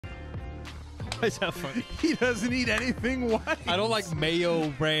Why is that funny? He doesn't eat anything white. I don't like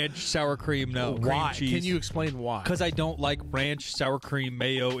mayo, ranch, sour cream, no. Why? Cream cheese. Can you explain why? Because I don't like ranch, sour cream,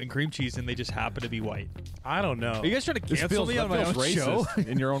 mayo, and cream cheese, and they just happen to be white. I don't know. Are you guys trying to cancel me on my own show?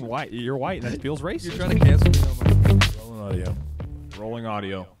 In your own white. You're white, and that feels racist. You're trying to cancel me on my own show. Rolling audio. Rolling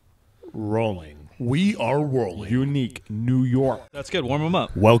audio. Rolling. We are rolling. Unique New York. That's good. Warm them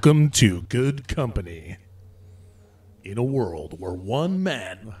up. Welcome to Good Company. In a world where one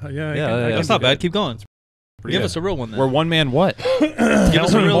man. Yeah, That's not bad. Keep going. Give good. us a real one then. We're one man what? Give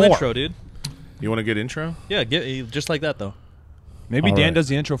us a me real more. intro, dude. You want a good intro? Yeah, just like that, though. Maybe All Dan right. does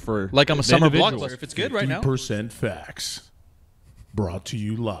the intro for Like I'm a the summer individuals. blockbuster. If it's good right now. 50% Facts. Brought to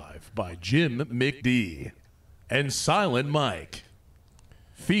you live by Jim McD and Silent Mike.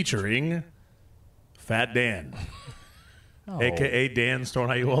 Featuring Fat Dan. A.K.A. Dan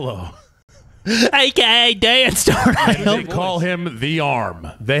Stornaiolo. A.K.A. Dan They call him the Arm,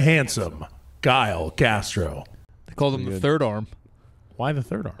 the Handsome, Guile Castro. They call them the third arm. Why the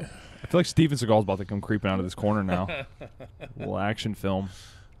third arm? I feel like Steven Seagal's about to come creeping out of this corner now. Little action film.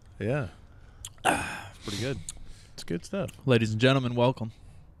 Yeah, It's pretty good. it's good stuff. Ladies and gentlemen, welcome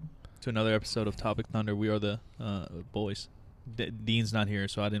to another episode of Topic Thunder. We are the boys. Dean's not here,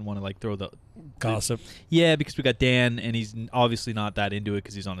 so I didn't want to throw the Gossip. Yeah, because we got Dan, and he's obviously not that into it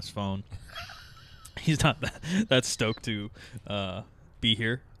because he's on his phone. He's not that stoked to be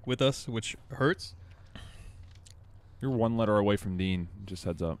here with us, which hurts. You're one letter away from Dean. Just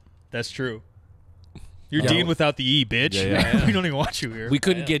heads up. That's true. You're Yeah. Dean without the E, bitch. Yeah. We don't even want you here. We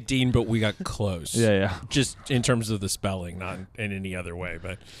couldn't get Dean, but we got close. Yeah. Just in terms of the spelling, not in any other way.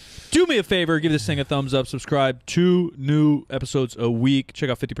 But Do me a favor, give this thing a thumbs up, subscribe. 2 new episodes a week. Check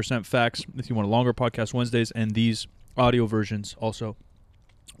out 50% Facts if you want a longer podcast Wednesdays, and these audio versions also.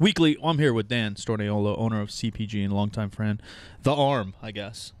 Weekly, I'm here with Dan Stornaiolo, owner of CPG and longtime friend. The Arm, I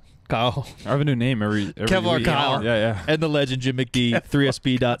guess. Kyle. I have a new name every Kevlar week. Kyle. Yeah. And the legend, Jim McD,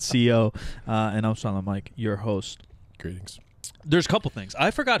 3sb.co. And I'm Silent Mike, your host. greetings. There's a couple things.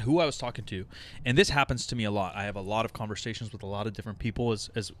 I forgot who I was talking to, and this happens to me a lot. I have a lot of conversations with a lot of different people,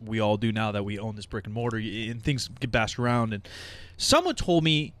 as we all do now that we own this brick and mortar, and things get bashed around. And someone told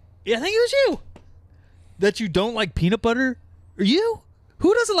me, I think it was you, that you don't like peanut butter. Are you?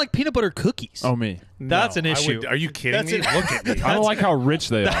 Who doesn't like peanut butter cookies? Oh, me. That's an issue. Are you kidding me? That's Look at me. I don't like how rich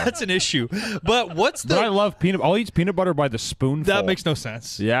they are. That's an issue. But what's But I the... love peanut. I'll eat peanut butter by the spoonful. That makes no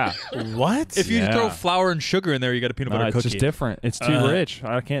sense. Yeah. What? If you Yeah. throw flour and sugar in there, you got a peanut butter It's cookie. just different. It's too rich.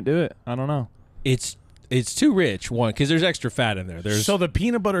 I can't do it. I don't know. It's too rich, one, because there's extra fat in there. There's So the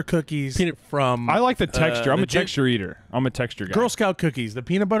peanut butter cookies from I like the texture. I'm the a texture eater. I'm a texture guy. Girl Scout cookies, the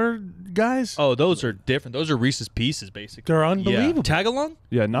peanut butter guys, Oh, those are different. Those are Reese's Pieces, basically. they're Yeah. unbelievable. Tag-along?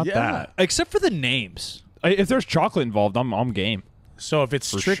 Yeah, not Yeah. that. Except for the names. If there's chocolate involved, I'm game. So if it's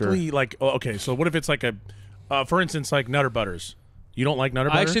For strictly okay, so what if it's like for instance, like Nutter Butters? You don't like Nutter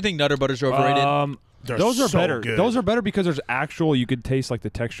Butter? I actually think Nutter Butters are overrated. They're Those are so better. good. Those are better because there's actual. You could taste like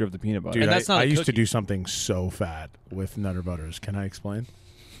the texture of the peanut butter. Dude, And that's I not a used to cookie. do something so fat with Nutter Butters. Can I explain?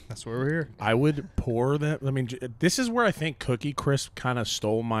 That's why we're here. I would pour that. I mean, this is where I think Cookie Crisp kind of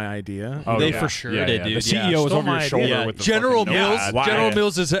stole my idea. Oh, They yeah. for sure yeah, did, yeah. dude. The Yeah. CEO was Stole over your my shoulder idea. with the General fucking Mills. notepad. why? General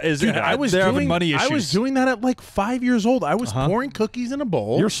Mills is Dude, I was they're having doing money issues. I was doing that at like 5 years old. I was pouring cookies in a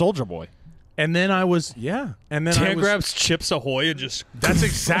bowl, You're a soldier boy. and then I was and then I Dan was. grabs Chips Ahoy and just. That's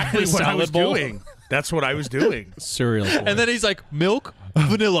exactly what I Salad was bowl. doing. That's what I was doing. cereal. And then he's like, milk,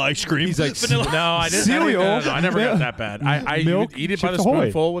 vanilla ice cream. He's like, vanilla. No, I didn't. Cereal. I never got that bad. I Milk, would eat it by the Chips Ahoy.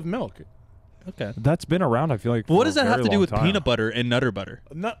 spoonful with milk. Okay. That's been around. I feel like. But what for does a that have very to do long with time. peanut butter and Nutter Butter?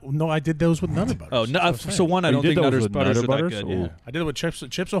 No, I did those with Nutter Butters. Oh, no, That's what I'm so saying. one, I Oh, don't you think did those Nutter with Butters Nutter are that Butters? good. Ooh. Yeah. I did it with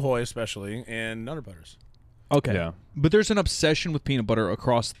Chips Ahoy especially and Nutter Butters. Okay. Yeah. But there's an obsession with peanut butter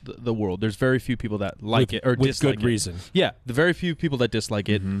across the world. There's very few people that like it or with dislike good it. reason. Yeah, the very few people that dislike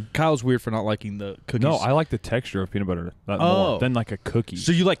it. Kyle's weird for not liking the cookies. No, I like the texture of peanut butter Oh. more than like a cookie.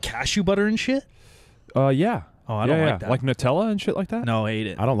 So you like cashew butter and shit? Yeah. Oh, I don't Yeah, like yeah. that. Like Nutella and shit like that. No, I hate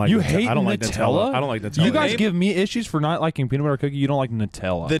it. I don't like. You Nutella. hate I don't like Nutella? I don't like Nutella. You guys Name- give me issues for not liking peanut butter cookie. You don't like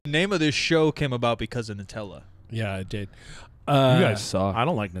Nutella. The name of this show came about because of Nutella. Yeah, I did. you guys suck. I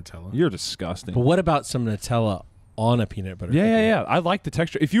don't like Nutella. You're disgusting. But what about some Nutella on a peanut butter? Yeah, cookie? yeah, yeah. I like the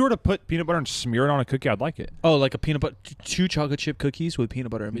texture. If you were to put peanut butter and smear it on a cookie, I'd like it. Oh, like a peanut butter, 2 chocolate chip cookies with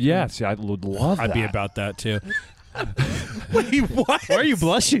peanut butter in between. Yeah, see, I would love that. I'd be about that too. Wait, what? Why are you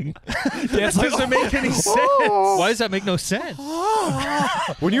blushing? That doesn't make any sense. Why does that make no sense?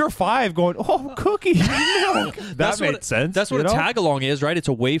 When you were 5 going, oh, cookie, milk. That That's made what, sense. That's what you a know? tag along is, right? It's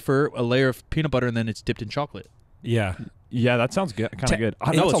a wafer, a layer of peanut butter, and then it's dipped in chocolate. Yeah. Yeah, that sounds kind of good.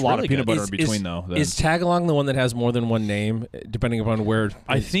 That's it's a lot really of peanut good. butter in between, though. then. Is Tagalong the one that has more than one name, depending upon where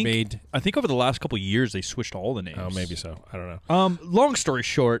I it's think made? I think over the last couple of years they switched all the names. Oh, maybe so. I don't know. Long story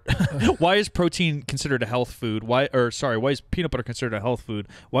short, why is protein considered a health food? Why is peanut butter considered a health food?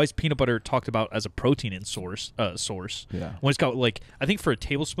 Why is peanut butter talked about as a protein in source? Yeah. When it's got like, I think for a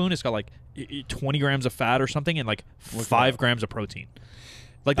tablespoon, it's got like 20 grams of fat or something, and like 5 grams of protein.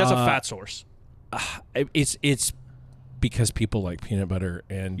 Like that's a fat source. It's because people like peanut butter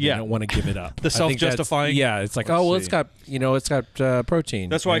and they don't want to give it up. The I think that's- self-justifying. Yeah, it's like, it's got protein.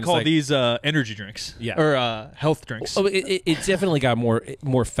 That's why I And it's call like- these energy drinks. Yeah. Or health drinks. Oh, it's definitely got more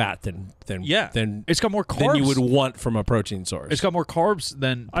fat than It's got more carbs than you would want from a protein source. It's got more carbs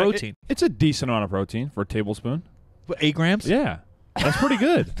than protein. It's a decent amount of protein for a tablespoon. 8 grams? Yeah, that's pretty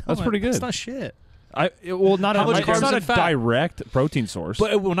good. That's pretty good. It's not shit. Not How much it's carbs not and a fat? direct protein source.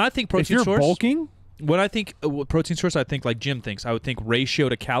 But when I think protein if you're source, bulking, when I think protein source, I think like Jim thinks. I would think ratio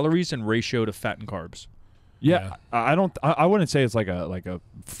to calories and ratio to fat and carbs. yeah, I don't. I wouldn't say it's like a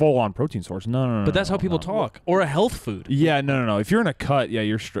full on protein source. No. But that's how people talk. Or a health food. Yeah, no. If you're in a cut, yeah,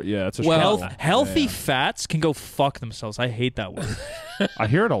 you're straight. Yeah, it's a struggle. Healthy fats can go fuck themselves. I hate that word. I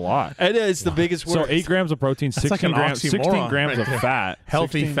hear it a lot. It is the biggest word. So 8 grams of protein, 16 like an grams, 16 oxymoron grams of fat.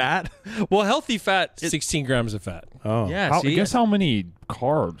 Healthy 16 fat. Well, healthy fat. 16 grams of fat. Oh. Yeah. See, guess how many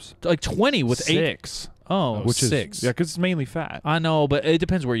carbs? like 20 with 8. 6. Oh, Which is 6. Yeah, because it's mainly fat. I know, but it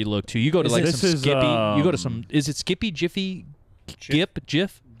depends where you look to. You go to like This some is, Skippy. You go to some. Is it Skippy, Jiffy, Jif?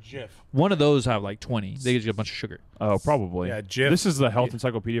 One of those have like 20. They get a bunch of sugar. Oh, probably. Yeah, Jif. This is the health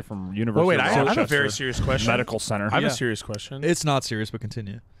encyclopedia from University Oh, wait, of I have a Rochester very serious question. Medical Center. I have Yeah. a serious question. It's not serious, but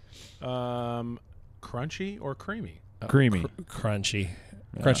continue. Crunchy or creamy? Creamy. Crunchy.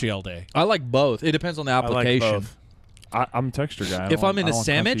 Crunchy all day. I like both. It depends on the I like application. both. I'm a texture guy. If I'm in a crunchy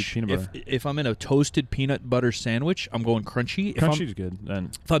sandwich, peanut butter. if I'm in a toasted peanut butter sandwich, I'm going crunchy. Crunchy's good.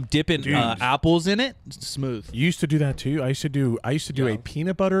 Then If I'm dipping Dude. apples in it, it's smooth. You used to do that too. I used to do Yeah. a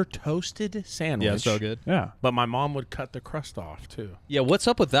peanut butter toasted sandwich. good. yeah, But my mom would cut the crust off too. Yeah, what's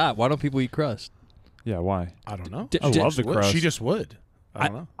up with that? Why don't people eat crust? yeah. Why? I don't know. I love the Would. crust. She just would. I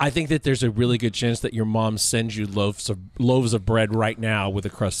don't know. I think that there's a really good chance that your mom sends you loaves of bread right now with the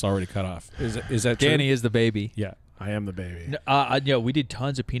crust already cut off. Is that true? Danny is the baby. Yeah. I am the baby. Yeah, we did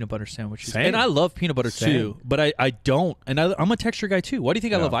tons of peanut butter sandwiches, Same. and I love peanut butter Same. too. But I don't, and I'm a texture guy too. Why do you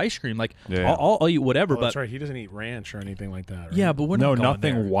think I Yeah. love ice cream? Like Yeah. I'll eat whatever, Oh, but that's right. He doesn't eat ranch or anything like that. Right? yeah, but we're No, not going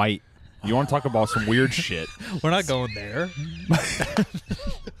nothing there. white. You want to talk about some weird shit? We're not going there.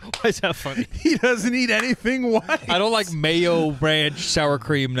 Why is that funny? he doesn't eat anything white. I don't like mayo, ranch, sour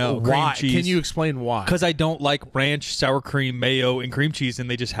cream. No, Why? cream cheese. Can you explain why? Because I don't like ranch, sour cream, mayo, and cream cheese, and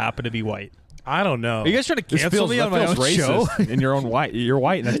they just happen to be white. I don't know. Are you guys trying to cancel me on my own show? racist. And you're white. You're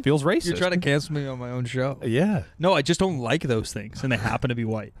white, and that feels racist. You're trying to cancel me on my own show. Yeah. No, I just don't like those things, and they happen to be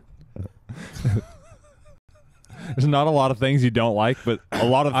white. There's not a lot of things you don't like, but a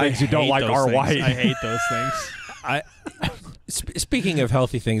lot of things you don't hate like those are things. white. I hate those things. Speaking of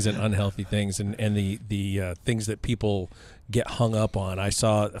healthy things and unhealthy things, and the things that people get hung up on, I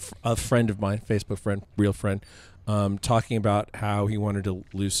saw a friend of mine, Facebook friend, real friend, talking about how he wanted to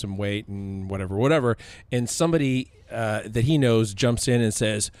lose some weight and whatever, and somebody that he knows jumps in and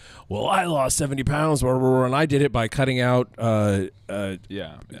says, "Well, I lost 70 pounds, and I did it by cutting out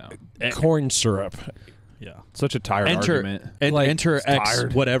yeah. corn syrup." Yeah. Such a tired argument. And Like, enter it's X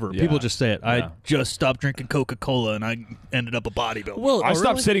tired. whatever. Yeah. People just say it. Yeah. I just stopped drinking Coca-Cola and I ended up a bodybuilder. Well, I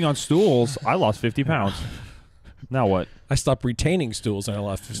stopped sitting on stools. I lost 50 pounds. Now what? I stopped retaining stools and I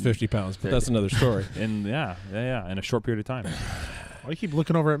lost 50 pounds, but that's another story. In in a short period of time. Why do you keep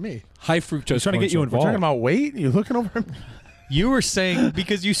looking over at me? High fructose. He's trying to get you corn syrup. We're involved. talking about weight. You looking over at me? You were saying,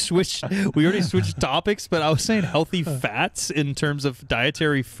 because you switched, we already switched topics, but I was saying healthy fats in terms of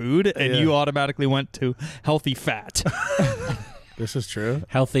dietary food, and Yeah. you automatically went to healthy fat. This is true.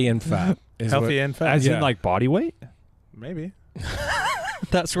 Healthy and fat. is Healthy what- and fat. As Yeah. in like body weight? Maybe.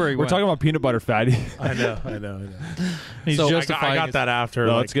 That's where he We're went. talking about peanut butter fatty. I know. He's So- I justifying got his- that after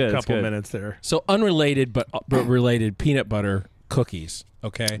No, like it's good, a it's couple good. minutes there. So unrelated, but related peanut butter cookies.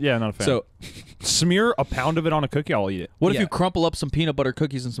 Okay. Yeah, not a fan. So Smear a pound of it on a cookie, I'll eat it. What if Yeah. you crumple up some peanut butter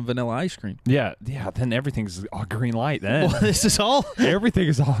cookies and some vanilla ice cream? Yeah, then everything's all green light then. Well, this is all. Everything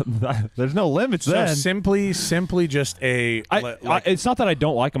is all. There's no limits So then. simply just a. It's not that I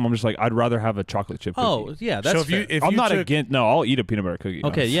don't like them. I'm just like I'd rather have a chocolate chip cookie. Oh, yeah, that's so if you fair. if I'm you not took, against. No, I'll eat a peanut butter cookie.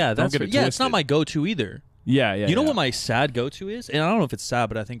 Okay, yeah, Don't that's get fair. it Yeah, it's not twisted. my go-to either. Yeah. You know what my sad go-to is? And I don't know if it's sad,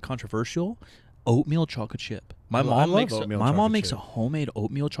 but I think controversial. Oatmeal chocolate chip. My love mom makes oatmeal my mom chocolate makes chip. a homemade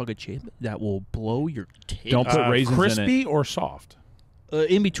oatmeal chocolate chip that will blow your tits. Don't put raisins in it. crispy or soft.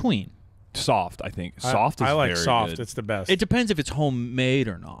 In between. soft. I think soft is I like very soft. good. It's the best. It depends if it's homemade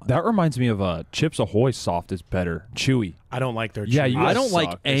or not. That reminds me of Chips Ahoy. Soft is better, chewy. I don't like their. Yeah, cheese. you I guys don't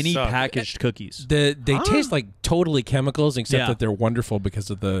like suck. They any suck. packaged cookies. They taste like totally chemicals, except Yeah. that they're wonderful because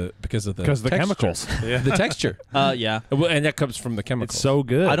of the texture. chemicals. Yeah. The texture. Yeah. Well, and that comes from the chemicals. It's so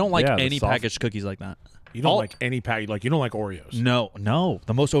good. I don't like Yeah, the any soft- packaged cookies like that. You don't All- like any pack. Like you don't like Oreos. No.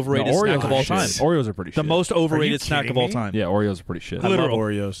 The most No, overrated Oreos snack of are all shit. time. Oreos are pretty The shit. most overrated snack kidding of all me? time. Yeah, Oreos are pretty shit. I love Literal.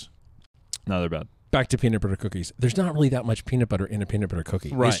 Oreos. No, they're bad. Back to peanut butter cookies. There's not really that much peanut butter in a peanut butter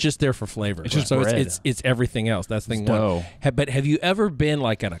cookie. Right. It's just there for flavor. It's just so bread. it's everything else. That's thing one. dough. But have you ever been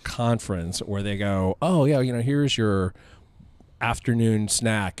like at a conference where they go, "Oh yeah, here's your afternoon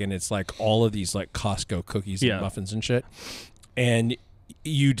snack," and it's like all of these like Costco cookies Yeah. and muffins and shit, and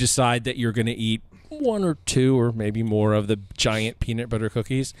you decide that you're going to eat one or two or maybe more of the giant peanut butter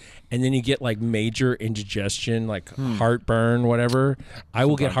cookies, and then you get like major indigestion, like heartburn, whatever. I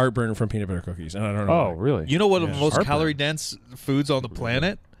will get heartburn from peanut butter cookies, and I don't know. Oh, why. really? You know what are the most Heartburn. calorie dense foods on the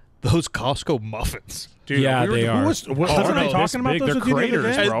planet? Those Costco muffins. Dude, Yeah, we were, they who are. Was, Oh, wasn't I no, talking this about big. those They're with you the other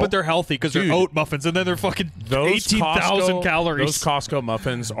craters, day? bro. But they're healthy because they're Dude. oat muffins, and then they're fucking Those 18,000 Costco- calories. Those Costco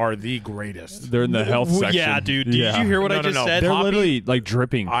muffins are the greatest. They're in the health Well, section. yeah, dude. Did Yeah. you hear what No, I no, just no. said? They're Poppy- literally like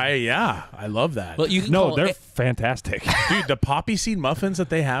dripping. I love that. Well, you can No, call they're fantastic. Dude, the poppy seed muffins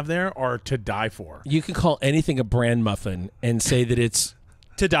that they have there are to die for. you can call anything a brand muffin and say that it's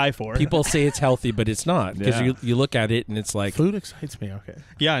To die for. people say it's healthy, but it's not because Yeah. you look at it and it's like Food excites me. Okay.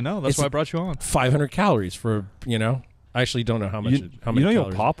 Yeah, I know. That's It's- why I brought you on. 500 calories for I actually don't know how much. How many you know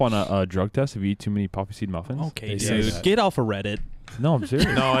you'll calories. pop on a drug test if you eat too many poppy seed muffins? Okay, They say dude. that. Get off of Reddit. No, I'm serious.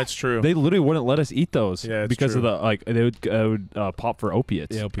 No, it's true. They literally wouldn't let us eat those Yeah, it's because true. of the they would pop for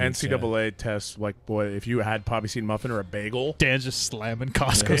opiates. Yeah, opiates, yeah. NCAA tests, like, boy, if you had poppy seed muffin or a bagel, Dan's just slamming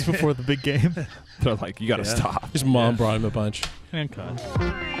Costco's before the big game. They're like, you got to Yeah. stop. His mom brought him a bunch.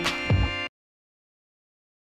 Okay.